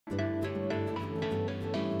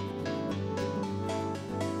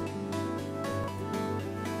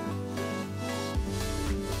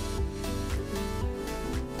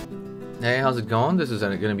Hey, how's it going? This is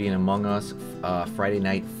going to be an Among Us Friday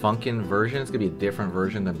Night Funkin version. It's going to be a different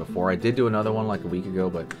version than before. I did do another one like a week ago,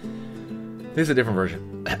 but this is a different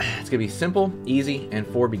version. It's going to be simple, easy, and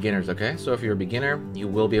for beginners, okay? So if you're a beginner, you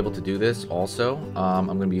will be able to do this also. I'm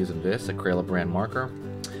going to be using this, a Crayola brand marker.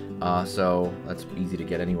 So that's easy to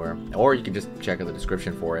get anywhere. Or you can just check out the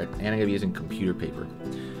description for it. And I'm going to be using computer paper.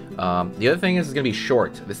 The other thing is it's going to be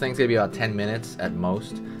short. This thing's going to be about 10 minutes at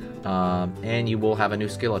most. And you will have a new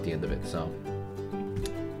skill at the end of it. So,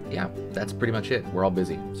 yeah, that's pretty much it. We're all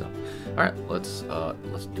busy. So, all right, let's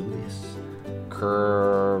do this.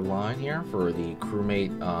 Curve line here for the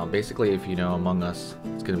crewmate. Basically, if you know Among Us,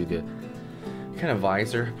 it's going to be the kind of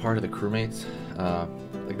visor part of the crewmates,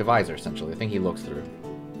 like the visor essentially. I think he looks through.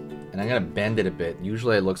 And I'm going to bend it a bit.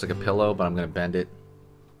 Usually it looks like a pillow, but I'm going to bend it.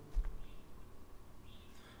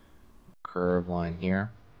 Curve line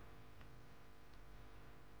here.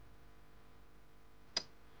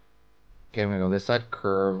 Okay, I'm gonna go this side,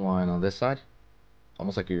 curve line on this side.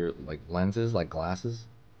 Almost like your lenses, like glasses.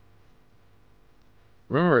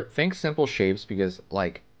 Remember, think simple shapes because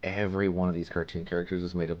like every one of these cartoon characters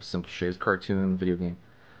is made up of simple shapes. Cartoon, video game.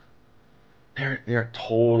 They're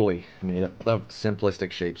totally made up of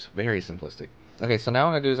simplistic shapes. Very simplistic. Okay, so now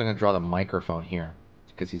what I'm gonna do is I'm gonna draw the microphone here.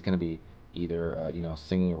 Because he's gonna be either you know,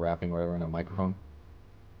 singing or rapping or whatever in a microphone.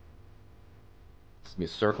 This will be a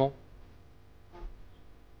circle.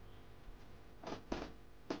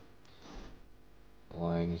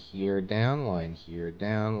 Line here down, line here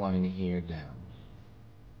down, line here down.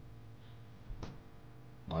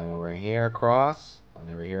 Line over here across,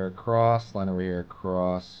 line over here across, line over here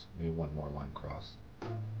across, maybe one more line across.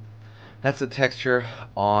 That's the texture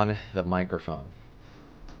on the microphone.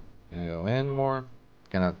 Gonna go in more,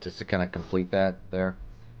 just to kind of complete that there.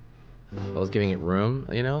 I was giving it room,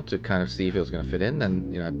 you know, to kind of see if it was gonna fit in.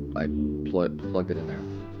 Then, you know, I plugged it in there.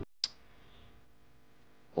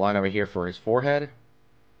 Line over here for his forehead.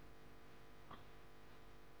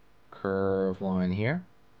 Curve line here.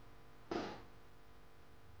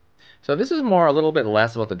 So this is more a little bit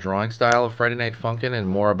less about the drawing style of Friday Night Funkin' and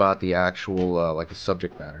more about the actual like the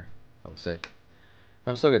subject matter, I would say.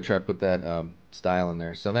 I'm still gonna try to put that style in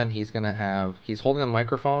there. So then he's holding a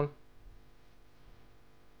microphone.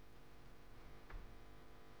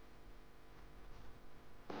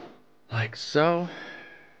 Like so.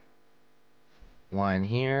 Line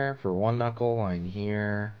here for one knuckle, line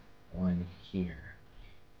here, line here.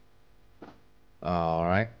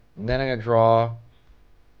 Alright. Then I'm gonna draw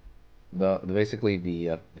basically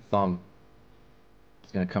the thumb.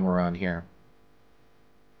 It's gonna come around here.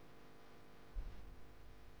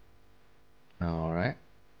 Alright.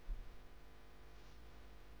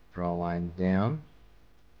 Draw a line down.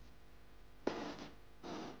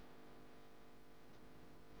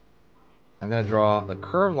 I'm gonna draw the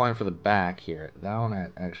curved line for the back here. That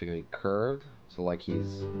one actually gonna be curved, so like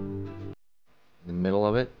he's in the middle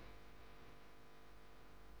of it.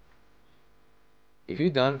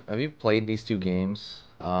 Have you played these two games?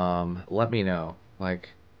 Let me know.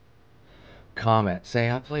 Like, comment, say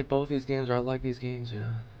I played both these games or I like these games. Yeah,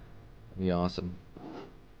 that'd be awesome.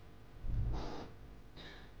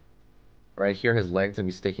 Right here, his legs gonna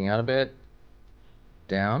be sticking out a bit.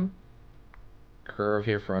 Down. Curve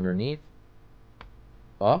here for underneath.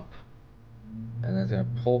 Up. And then it's gonna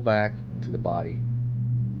pull back to the body.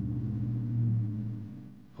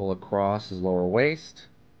 Pull across his lower waist.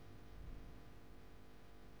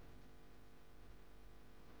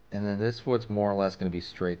 And then this foot's more or less gonna be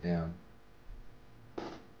straight down.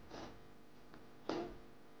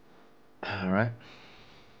 Alright.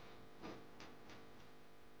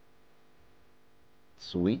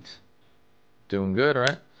 Sweet. Doing good,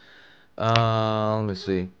 right? Let me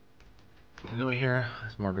see. Over here,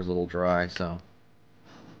 this marker's a little dry, so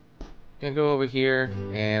gonna go over here,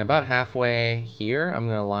 and about halfway here, I'm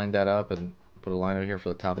gonna line that up and put a line over here for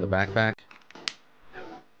the top of the backpack.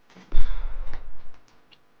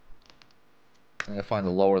 I'm gonna find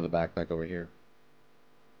the lower of the backpack over here.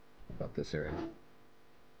 About this area.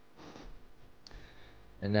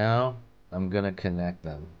 And now I'm gonna connect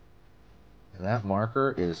them. And that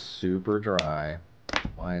marker is super dry.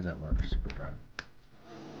 Why is that marker super dry?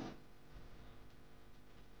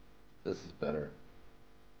 This is better.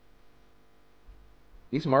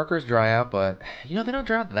 These markers dry out, but you know, they don't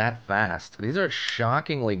dry out that fast. These are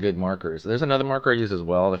shockingly good markers. There's another marker I use as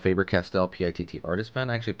well, the Faber-Castell PITT Artist Pen.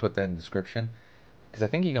 I actually put that in the description because I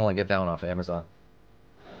think you can only get that one off Amazon.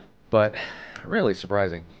 But really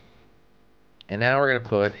surprising. And now we're gonna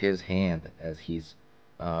put his hand as he's,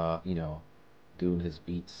 you know, doing his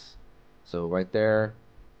beats. So right there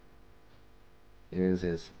is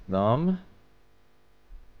his thumb.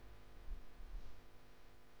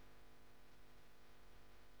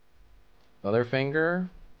 Other finger.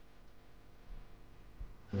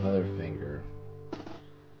 Other finger.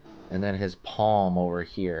 And then his palm over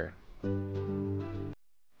here.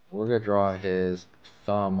 We're going to draw his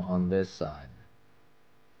thumb on this side.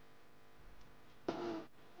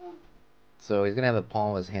 So he's going to have the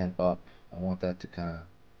palm of his hand up. I want that to kind of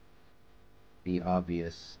be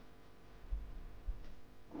obvious.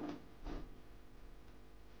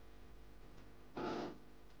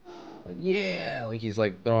 Like, yeah, like he's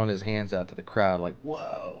like throwing his hands out to the crowd like,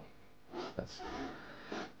 whoa. That's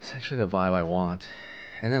actually the vibe I want.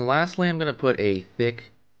 And then lastly, I'm going to put a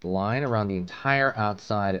thick line around the entire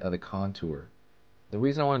outside of the contour. The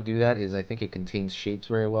reason I want to do that is I think it contains shapes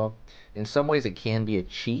very well. In some ways it can be a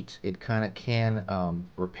cheat. It kind of can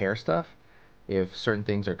repair stuff. If certain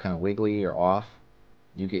things are kind of wiggly or off,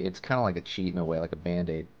 it's kind of like a cheat in a way, like a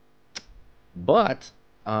band-aid. But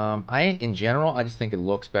in general, I just think it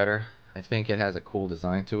looks better. I think it has a cool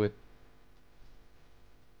design to it.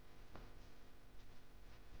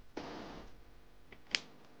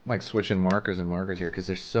 I'm like switching markers and markers here because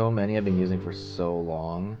there's so many I've been using for so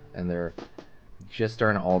long, and they're just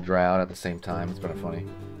starting to all dry out at the same time. It's kind of funny.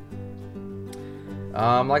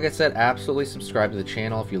 Like I said, absolutely subscribe to the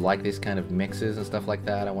channel if you like these kind of mixes and stuff like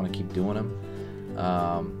that. I want to keep doing them.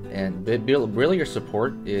 And really your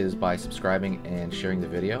support is by subscribing and sharing the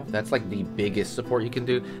video. That's like the biggest support you can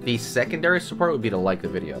do. The secondary support would be to like the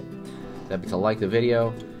video. That'd be to like the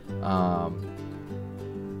video,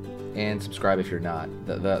 and subscribe if you're not.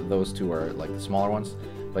 Those two are like the smaller ones.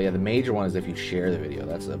 But yeah, the major one is if you share the video.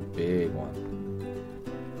 That's a big one.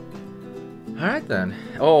 Alright then.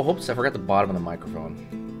 Oh, oops, I forgot the bottom of the microphone.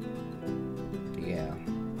 Yeah.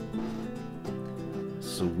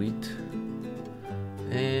 Sweet.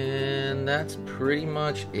 And that's pretty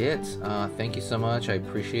much it. Thank you so much. I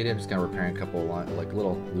appreciate it. I'm just kind of repairing a couple like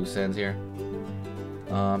little loose ends here.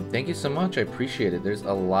 Thank you so much. I appreciate it. There's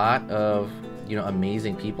a lot of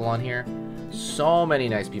amazing people on here. So many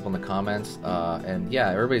nice people in the comments. And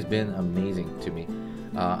yeah, everybody's been amazing to me.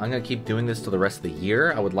 I'm gonna keep doing this till the rest of the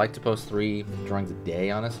year. I would like to post 3 drawings a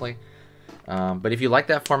day, honestly. But if you like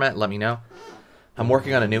that format, let me know. I'm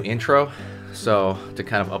working on a new intro, so to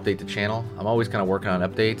kind of update the channel. I'm always kind of working on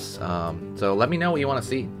updates, so let me know what you want to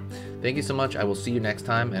see. Thank you so much. I will see you next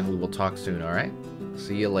time, and we will talk soon, alright?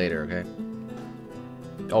 See you later, okay?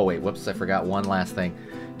 Oh wait, whoops, I forgot one last thing.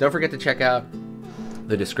 Don't forget to check out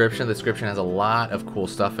the description. The description has a lot of cool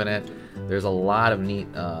stuff in it. There's a lot of neat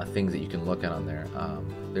things that you can look at on there.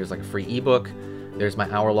 There's like a free ebook. There's my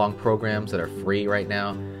hour-long programs that are free right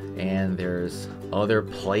now. And there's other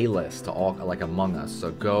playlists to all like Among Us.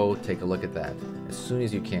 So go take a look at that as soon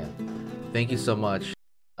as you can. Thank you so much.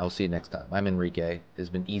 I'll see you next time. I'm Enrique. It's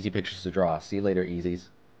been Easy Pictures to Draw. See you later, Easies.